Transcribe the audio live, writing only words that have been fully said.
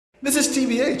This is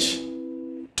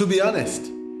Tbh, to be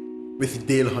honest, with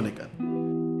Dale Honeyghan.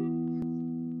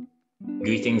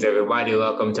 Greetings, everybody.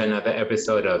 Welcome to another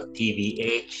episode of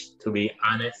Tbh, to be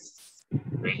honest.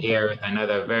 We're here with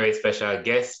another very special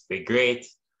guest, the great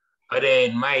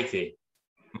Odane Mighty.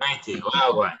 Mighty,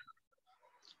 wow.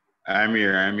 I'm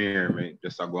here, mate.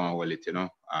 Just going well,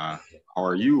 how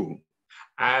are you?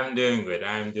 I'm doing good.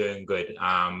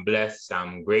 I'm blessed.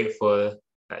 I'm grateful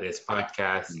that this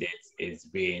podcast is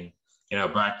being,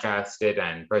 broadcasted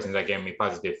and persons are giving me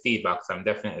positive feedback. So I'm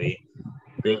definitely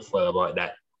grateful about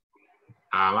that.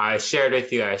 I shared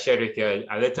with you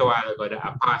a little while ago that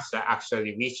a pastor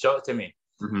actually reached out to me.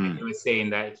 Mm-hmm. And he was saying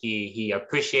that he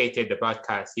appreciated the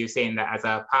podcast. He was saying that as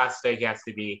a pastor, he has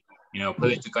to be,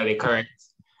 politically correct.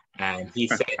 And he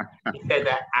said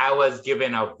that I was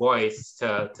giving a voice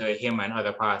to him and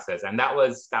other pastors. And that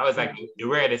was like the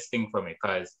weirdest thing for me,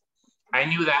 because I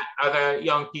knew that other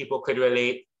young people could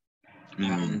relate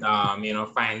and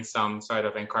find some sort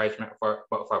of encouragement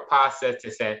for pastors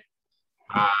to say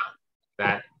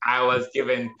that I was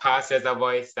giving pastors a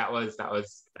voice.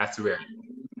 That's weird.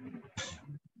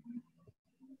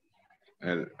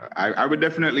 I would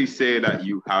definitely say that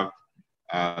you have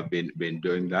been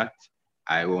doing that.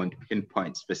 I won't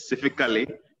pinpoint specifically,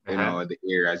 the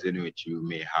areas in which you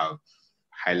may have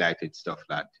highlighted stuff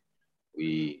that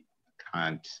we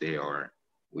can't say or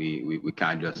we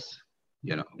can't just,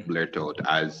 blurt out,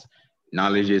 as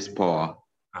knowledge is power,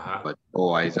 but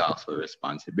power is also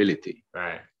responsibility.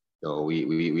 Right. So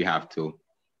we have to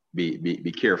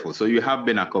be careful. So you have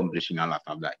been accomplishing a lot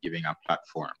of that, giving a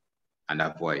platform and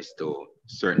a voice to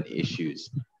certain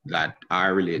issues that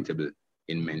are relatable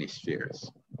in many spheres.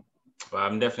 Well,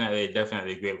 I'm definitely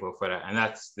grateful for that. And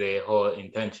that's the whole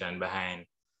intention behind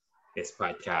this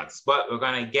podcast. But we're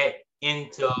going to get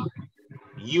into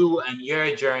you and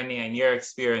your journey and your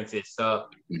experiences. So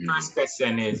first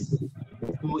question is,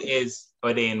 who is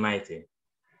Odane Mighty?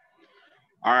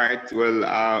 All right.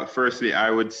 Well, firstly,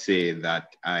 I would say that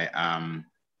I am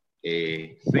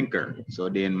a thinker. So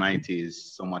Odane Mighty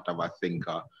is somewhat of a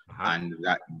thinker, and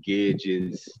that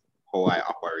gauges how I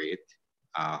operate,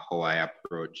 how I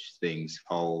approach things,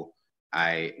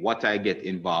 what I get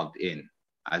involved in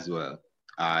as well.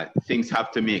 Things have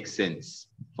to make sense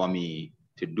for me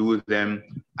to do them.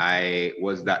 I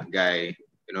was that guy,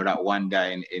 that one guy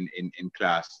in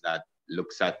class that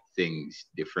looks at things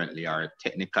differently or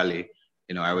technically.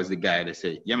 I was the guy that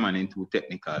said, yeah, man, ain't too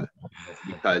technical,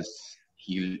 because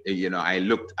I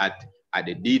looked at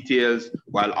the details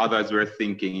while others were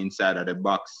thinking inside of the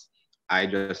box. I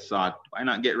just thought, why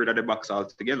not get rid of the box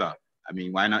altogether? I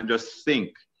mean, why not just think,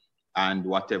 and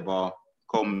whatever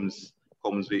comes,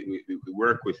 we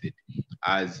work with it.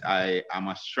 As I am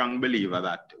a strong believer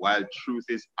that while truth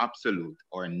is absolute,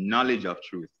 or knowledge of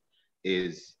truth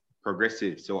is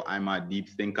progressive, so I'm a deep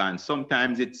thinker, and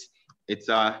sometimes it's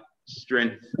a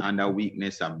strength and a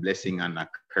weakness, a blessing and a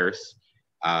curse.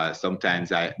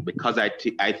 Sometimes because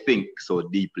I think so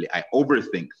deeply, I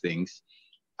overthink things.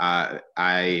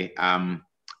 I am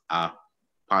a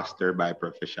pastor by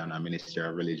profession, a minister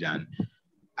of religion,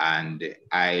 and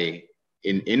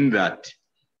in that,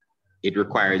 it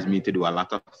requires me to do a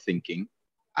lot of thinking,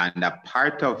 and a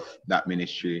part of that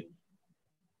ministry,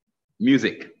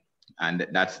 music, and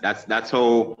that's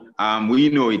how we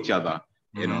know each other.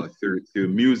 Through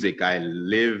music. I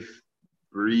live,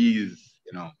 breathe,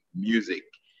 music.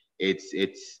 It's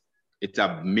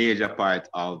a major part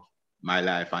of my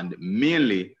life, and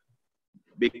mainly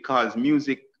because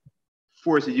music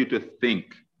forces you to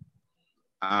think.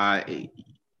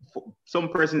 Some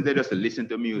persons, they just listen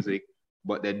to music,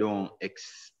 but they don't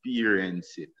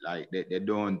experience it. Like they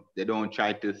don't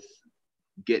try to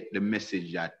get the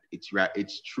message that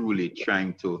it's truly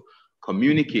trying to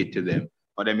communicate to them.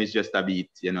 For them, it's just a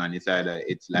beat, and it's either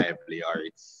it's lively or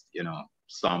it's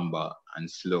somber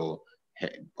and slow,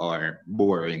 or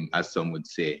boring, as some would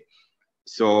say.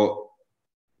 So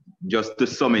just to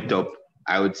sum it up,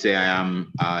 I would say I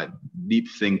am a deep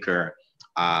thinker,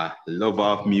 a lover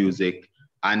of music.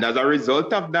 And as a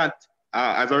result of that,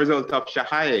 as a result of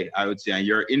Shahai, I would say, and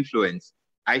your influence,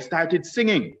 I started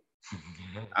singing.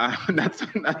 That's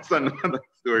another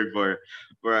story for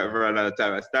another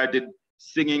time. I started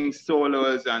singing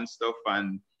solos and stuff,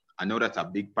 and I know that's a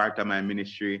big part of my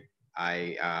ministry.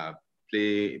 I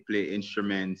play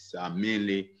instruments,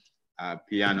 mainly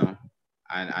piano,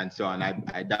 and so on.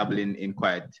 I dabble in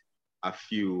quite a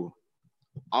few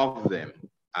of them,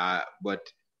 but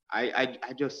I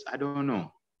don't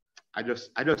know. I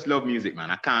just love music,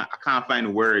 man. I can't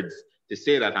find words to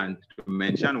say that and to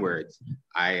mention words.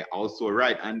 I also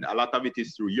write, and a lot of it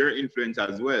is through your influence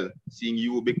as well. Seeing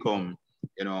you become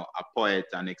a poet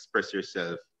and express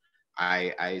yourself,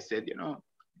 I said,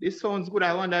 this sounds good.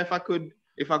 I wonder if I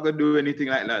could do anything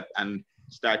like that, and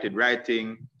started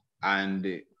writing, and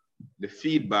the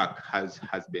feedback has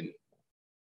been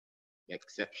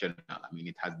exceptional. I mean,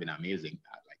 it has been amazing,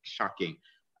 like shocking.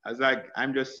 I was like,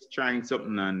 I'm just trying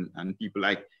something, and people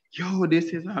like, yo, this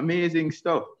is amazing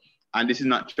stuff. And this is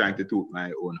not trying to toot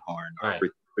my own horn or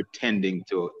pretending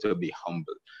to be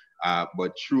humble.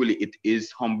 But truly, it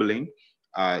is humbling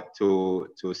to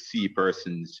see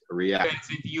persons react.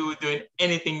 If you doing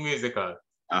anything musical,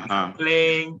 not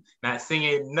playing, not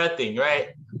singing, nothing, right?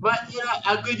 But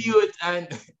a good youth, and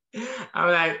I'm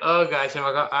like, oh gosh, I'm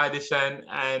gonna audition,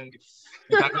 and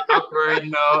it's like awkward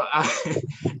now.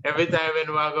 Every time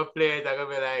when I go play it, I'm gonna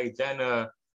be like,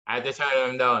 Jenna, I just turn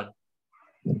them down.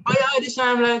 But the audition,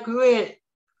 I'm like, wait,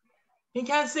 he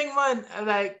can't sing, man. I'm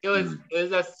like, it was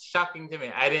just shocking to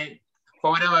me. I didn't, for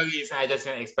whatever reason, I just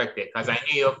didn't expect it, because I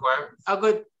knew you for a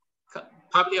good,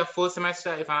 probably a full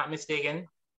semester, if I'm not mistaken.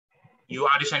 You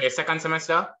auditioned your second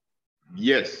semester?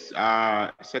 Yes,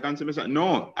 second semester.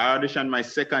 No, I auditioned my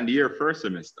second year, first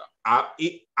semester. All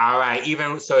right,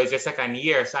 even so, it's your second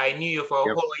year. So I knew you for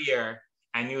a whole year.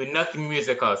 I knew nothing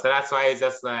musical. So that's why it's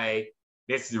just like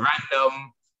this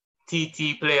random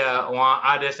TT player want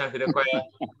audition for the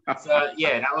choir. So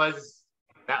yeah, that was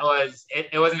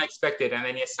it wasn't expected. And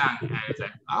then you sang, and it's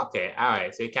like, okay, all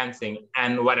right, so you can sing.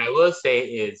 And what I will say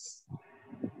is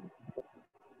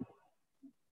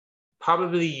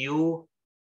probably you,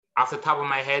 off the top of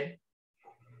my head,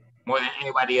 more than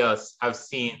anybody else, I've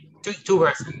seen two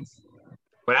persons.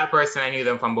 But that person, I knew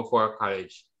them from before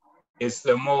college. It's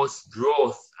the most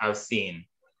growth I've seen.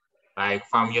 Like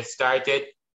from you started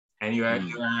and you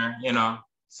are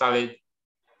solid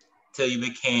till you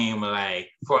became, like,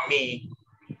 for me,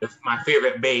 my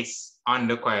favorite bass on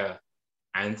the choir.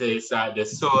 And to start the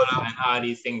solo and all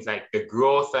these things, like the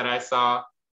growth that I saw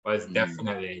was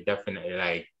definitely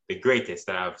like the greatest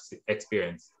that I've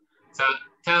experienced. So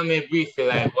tell me briefly,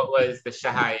 like, what was the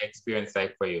Shahai experience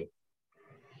like for you?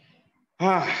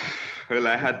 Well,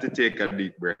 I had to take a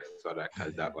deep breath for that,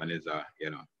 because that one is a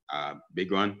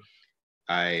big one.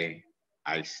 I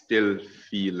still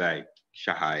feel like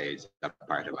Shahai is a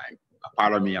part of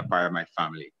me, a part of my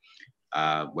family.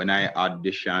 When I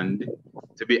auditioned,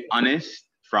 to be honest,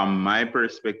 from my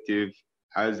perspective,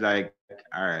 I was like,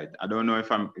 all right, I don't know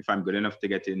if I'm good enough to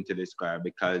get into this choir,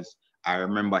 because I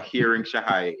remember hearing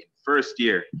Shahai in first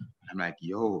year. I'm like,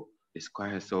 yo, this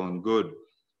choir sounds good.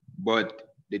 But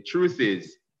the truth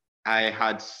is, I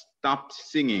had stopped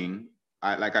singing.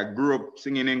 I grew up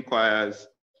singing in choirs,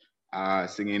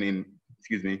 singing in,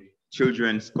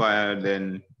 children's choir.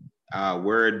 Then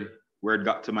word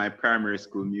got to my primary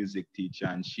school music teacher,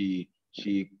 and she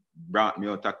brought me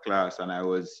out of class, and I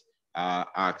was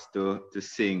asked to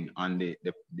sing on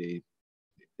the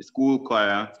school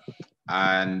choir.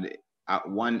 And at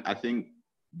one, I think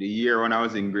the year when I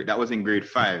was in grade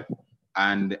 5,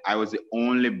 and I was the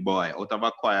only boy out of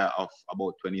a choir of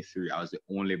about 23. I was the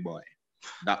only boy.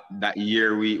 That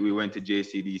year we went to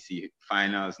JCDC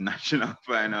finals, national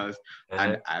finals,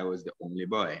 and I was the only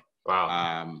boy.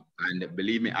 Wow. And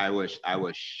believe me, I was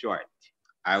short.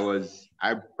 I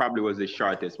probably was the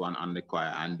shortest one on the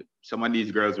choir, and some of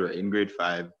these girls were in grade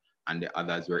 5 and the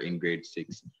others were in grade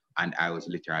 6, and I was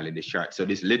literally the short. So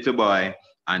this little boy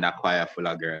and a choir full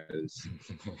of girls,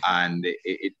 and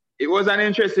it was an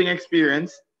interesting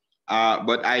experience.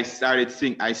 But I started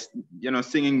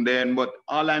singing then. But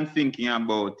all I'm thinking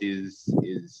about is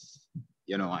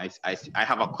I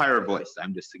have a choir voice.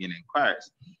 I'm just singing in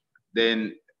choirs.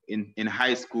 Then in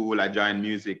high school, I joined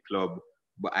music club,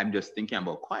 but I'm just thinking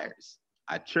about choirs.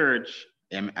 At church,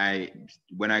 when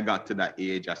I got to that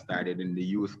age, I started in the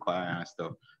youth choir and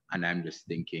stuff, and I'm just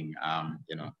thinking,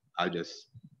 I'll just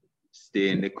stay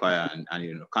in the choir and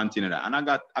continue that. And I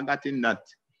got in that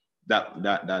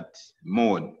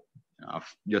mode of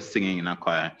just singing in a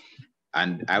choir,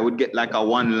 and I would get like a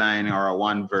one line or a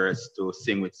one verse to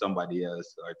sing with somebody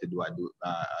else, or to do a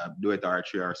duet or a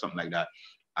trio or something like that.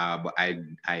 But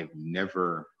I've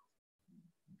never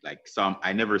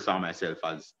I never saw myself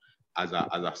as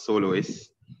a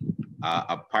soloist.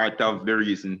 A part of the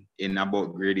reason, in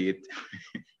about grade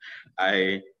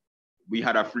 8, we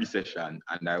had a free session,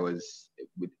 and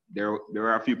there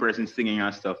were a few persons singing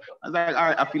and stuff. I was like, all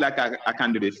right, I feel like I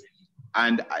can do this.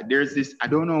 And there's this, I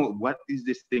don't know what is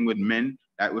this thing with men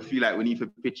that we feel like we need to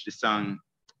pitch the song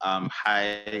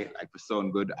high, like to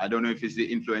sound good. I don't know if it's the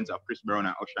influence of Chris Brown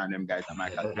and Usher and them guys and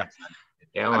Michael Jackson.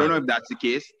 Yeah, I don't know if that's the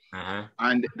case. Uh-huh.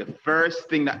 And the first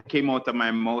thing that came out of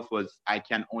my mouth was, I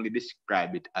can only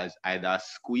describe it as either a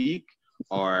squeak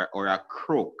or a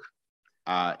croak.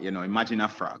 Imagine a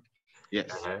Frog. Yes,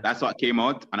 that's what came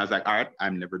out. And I was like, all right,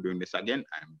 I'm never doing this again.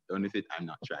 I'm done with it. I'm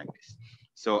not trying this.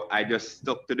 So I just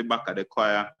stuck to the back of the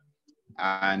choir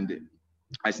and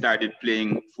I started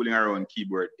fooling around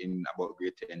keyboard in about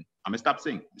grade 10. I'm gonna stop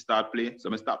singing. Start playing, so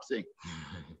I'm gonna stop singing.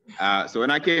 So when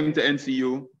I came to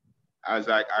NCU, I was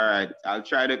like, all right, I'll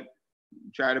try to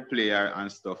play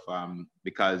and stuff.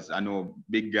 Because I know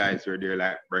big guys were there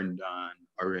like Brendan,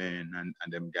 Oren,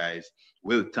 and them guys,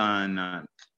 Wilton, and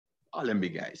all them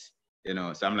big guys.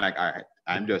 So I'm like, all right,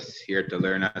 I'm just here to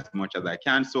learn as much as I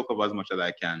can, soak up as much as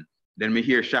I can. Then we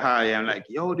hear Shahai, I'm like,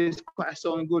 yo, this choir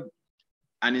sound good.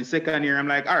 And in second year, I'm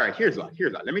like, all right, here's one.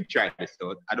 Let me try this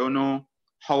out. I don't know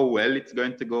how well it's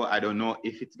going to go. I don't know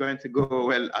if it's going to go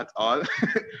well at all.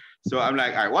 So I'm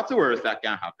like, all right, what's the worst that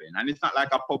can happen? And it's not like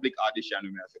a public audition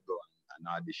where we have to go and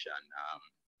audition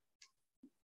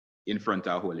in front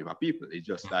of a whole lot of people. It's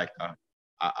just like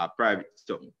a private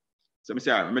something. So I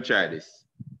say, all right, let me try this.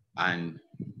 And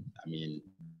I mean,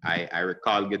 I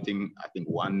recall getting, I think,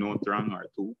 one note wrong or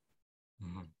two.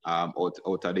 Out of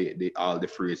all the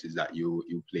phrases that you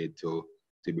played to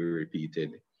be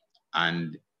repeated.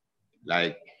 And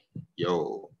like,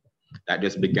 that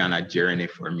just began a journey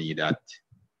for me that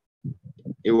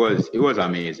it was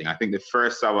amazing. I think the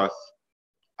first Sabbath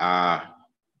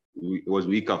it was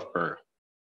Week of Prayer.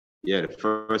 Yeah, the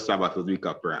first Sabbath was Week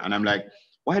of Prayer. And I'm like,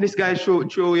 why this guy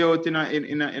throw you out in a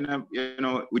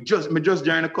we just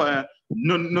joined the choir,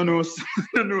 no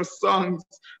songs,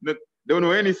 don't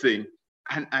know anything.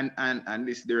 And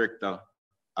this director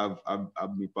of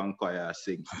me pan choir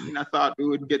sing. I thought we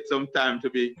would get some time to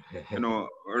be,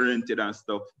 oriented and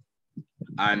stuff.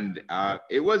 And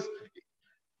it was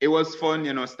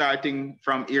fun, starting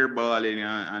from earballing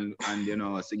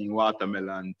and singing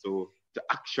Watermelon to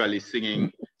actually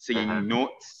singing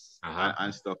notes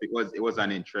and stuff. It was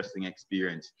an interesting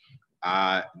experience.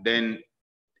 Then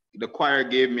the choir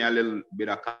gave me a little bit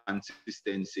of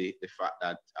consistency, the fact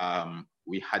that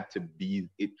we had to be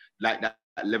like that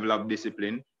level of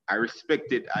discipline. I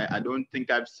respected, I don't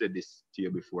think I've said this to you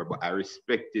before, but I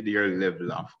respected your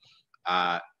level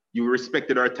of, you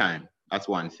respected our time. That's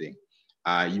one thing.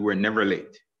 You were never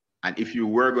late. And if you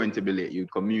were going to be late,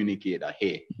 you'd communicate that,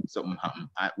 hey, something happened,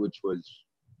 which was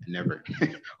never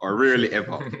or rarely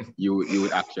ever. You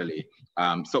would actually,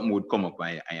 something would come up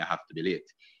and you have to be late.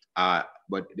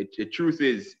 But the truth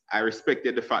is, I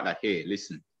respected the fact that, hey,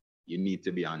 listen, you need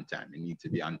to be on time. You need to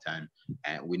be on time.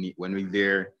 And when we're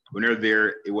there,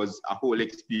 it was a whole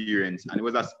experience, and it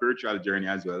was a spiritual journey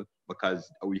as well,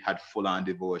 because we had full-on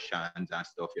devotions and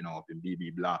stuff, up in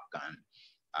BB Block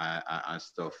and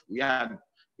stuff.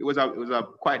 It was a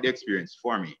quite the experience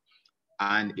for me.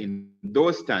 And in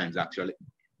those times, actually,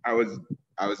 I was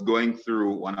going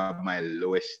through one of my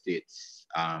lowest states,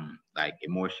 like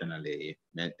emotionally,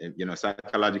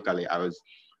 psychologically. I was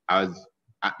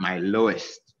at my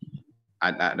lowest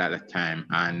at that time,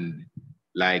 and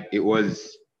like it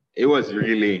was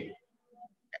really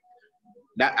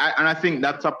that. And I think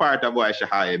that's a part of why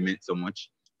Shahai meant so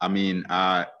much. I mean,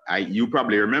 you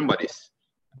probably remember this.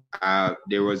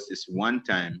 There was this one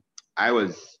time I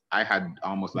had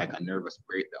almost like a nervous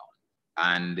breakdown,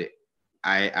 and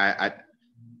I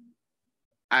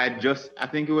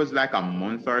think it was like a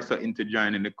month or so into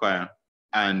joining the choir,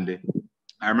 and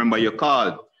I remember you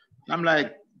called. I'm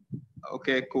like,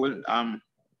 okay, cool.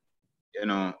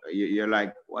 You're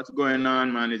like, what's going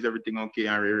on, man? Is everything okay?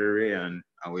 And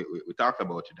we talked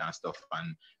about it and stuff.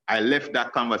 And I left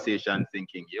that conversation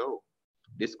thinking,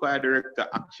 this choir director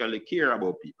actually care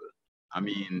about people. I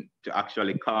mean, to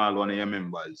actually call one of your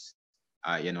members,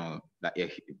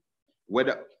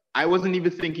 whether I wasn't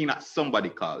even thinking that somebody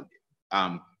called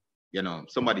you.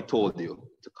 Somebody told you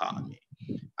to call me.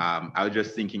 I was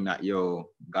just thinking that,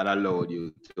 God allowed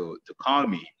you to call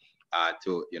me,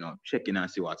 to, check in and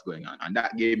see what's going on. And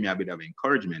that gave me a bit of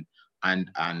encouragement and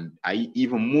I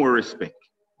even more respect.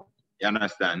 You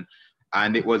understand?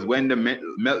 And it was when the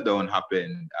meltdown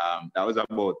happened, that was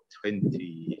about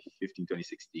 2015,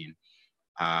 2016.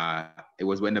 It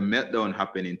was when the meltdown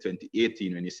happened in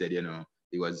 2018 when he said, it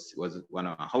was one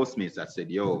of our housemates that said,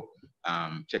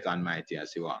 check on Mighty and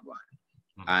see what's going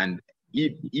on. And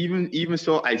even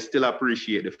so, I still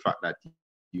appreciate the fact that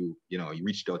you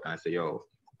reached out and said,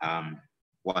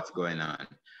 what's going on?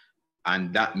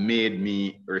 And that made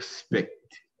me respect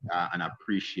and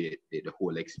appreciate the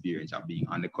whole experience of being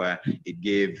on the choir. It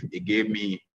gave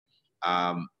me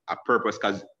a purpose,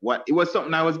 because it was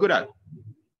something I was good at.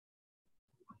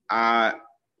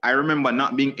 I remember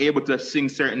not being able to sing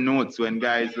certain notes when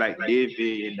guys like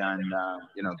David and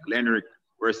Glenrick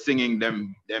were singing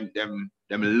them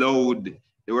loud.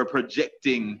 They were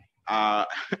projecting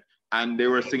and they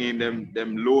were singing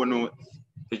them low notes.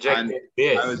 Projected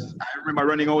bass. I remember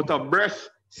running out of breath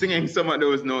singing some of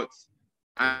those notes.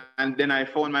 And then I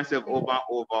found myself over and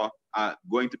over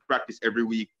going to practice every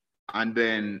week. And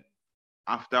then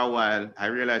after a while, I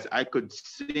realized I could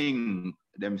sing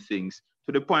them things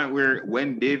to the point where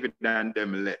when David and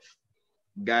them left,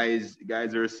 guys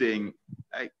were saying,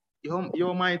 like,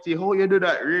 yo, Mighty, how you do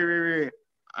that?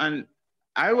 And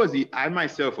I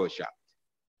myself was shocked,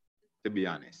 to be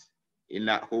honest. In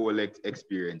that whole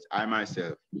experience, I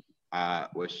myself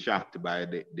was shocked by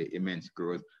the immense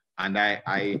growth. And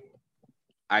I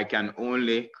can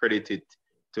only credit it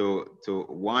to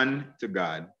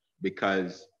God,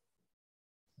 because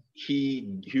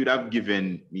he would have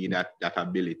given me that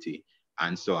ability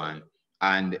and so on.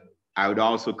 And I would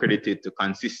also credit it to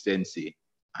consistency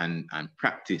and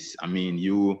practice. I mean,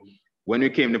 when we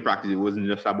came to practice, it wasn't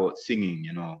just about singing,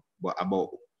 but about,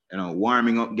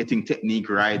 warming up, getting technique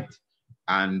right.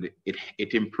 And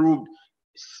it improved,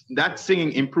 that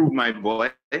singing improved my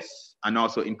voice and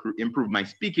also improved my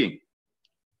speaking.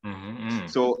 Mm-hmm.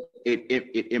 So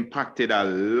it impacted a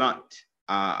lot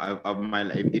of my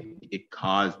life. It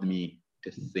caused me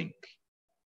to think.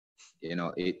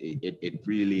 It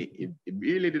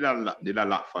really did a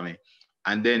lot for me.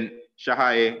 And then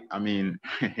Shahai, I mean,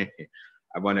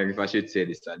 I wonder if I should say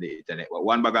this on the internet, but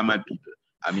one bag of mad people.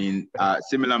 I mean,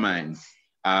 similar minds.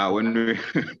 When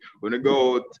we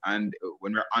go out and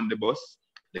when we're on the bus,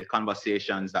 the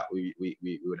conversations that we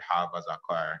would have as a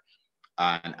choir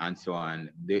and so on,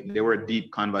 they were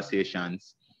deep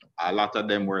conversations. A lot of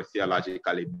them were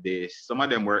theologically based. Some of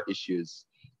them were issues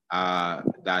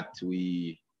that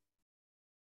we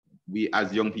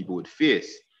as young people would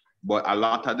face, but a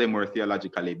lot of them were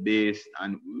theologically based,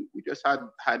 and we just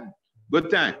had good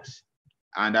times.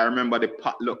 And I remember the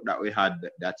potluck that we had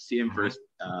that same first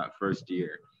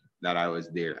year that I was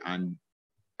there, and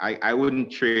I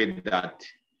wouldn't trade that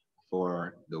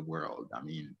for the world. I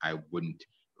mean, I wouldn't.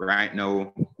 Right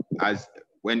now, as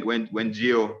when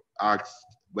Gio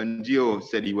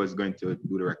said he was going to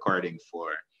do the recording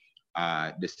for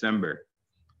December,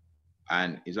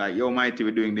 and he's like, "Yo, Mighty,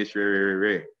 we're doing this,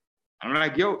 Ray." I'm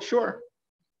like, "Yo, sure."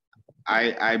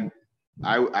 I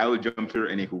will jump through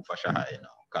any hoop for Shahai,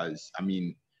 because I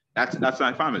mean that's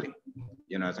my family,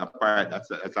 it's a part that's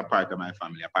a part of my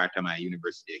family, a part of my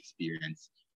university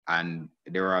experience, and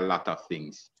there were a lot of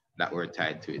things that were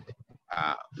tied to it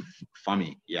for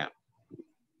me. Yeah,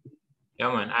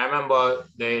 man. I remember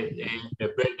the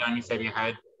breakdown you said you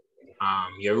had.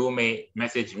 Your roommate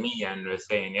messaged me and was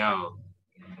saying, "Yo,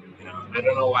 I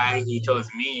don't know why he chose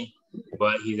me,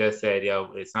 but he just said,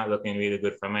 yo, it's not looking really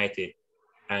good for Mighty."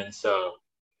 And so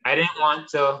I didn't want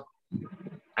to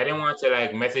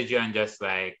like message you and just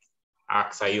like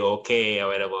ask, "Are you okay?" or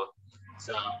whatever.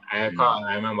 So I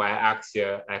remember I asked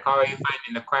you, like, "How are you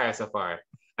finding the choir so far?"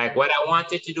 Like what I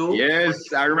wanted to do.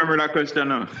 Yes, I remember that question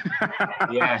now.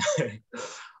 Yeah.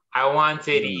 I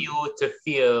wanted you to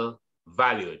feel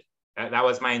valued. That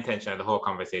was my intention of the whole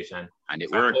conversation. And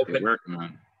it worked,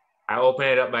 man. I opened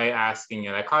it up by asking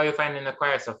you, like, "How are you finding the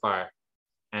choir so far?"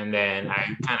 And then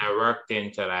I kind of worked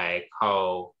into like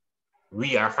how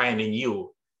we are finding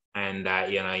you, and that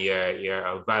you're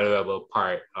a valuable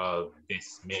part of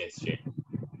this ministry.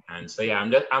 And so yeah,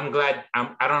 I'm glad.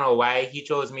 I don't know why he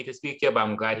chose me to speak here, but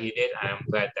I'm glad he did. And I'm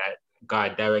glad that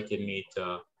God directed me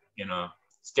to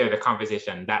steer the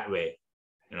conversation that way.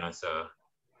 So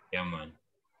yeah, man.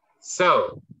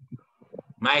 So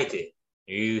Mighty,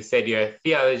 you said you're a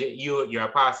theology. You're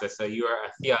a pastor, so you are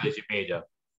a theology major.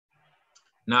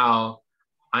 Now,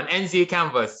 on NC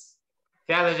campus,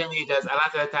 theology majors a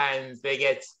lot of the times they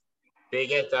get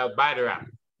a bad rap.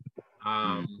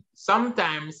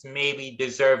 Sometimes maybe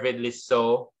deservedly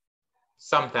so.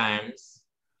 Sometimes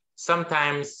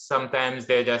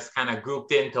they're just kind of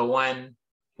grouped into one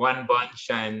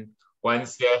bunch, and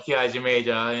once they're a theology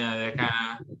major, they're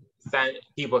kind of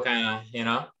people kind of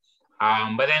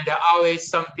but then there are always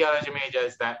some theology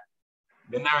majors that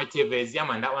the narrative is, yeah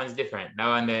man, that one's different. That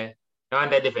one they're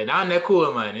different. That one they're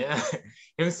cool, man.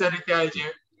 Him study theology,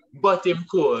 but him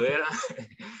cool,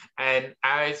 And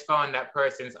I always found that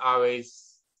person's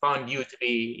always found you to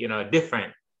be,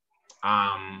 different.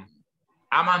 I'm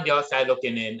on the outside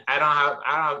looking in.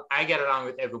 I get along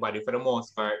with everybody for the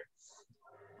most part.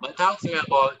 But talk to me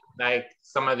about like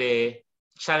some of the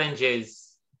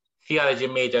challenges theology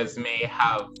majors may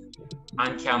have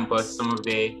on campus, some of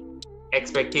the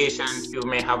expectations you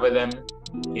may have of them.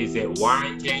 Is it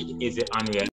warranted? Is it unrealistic?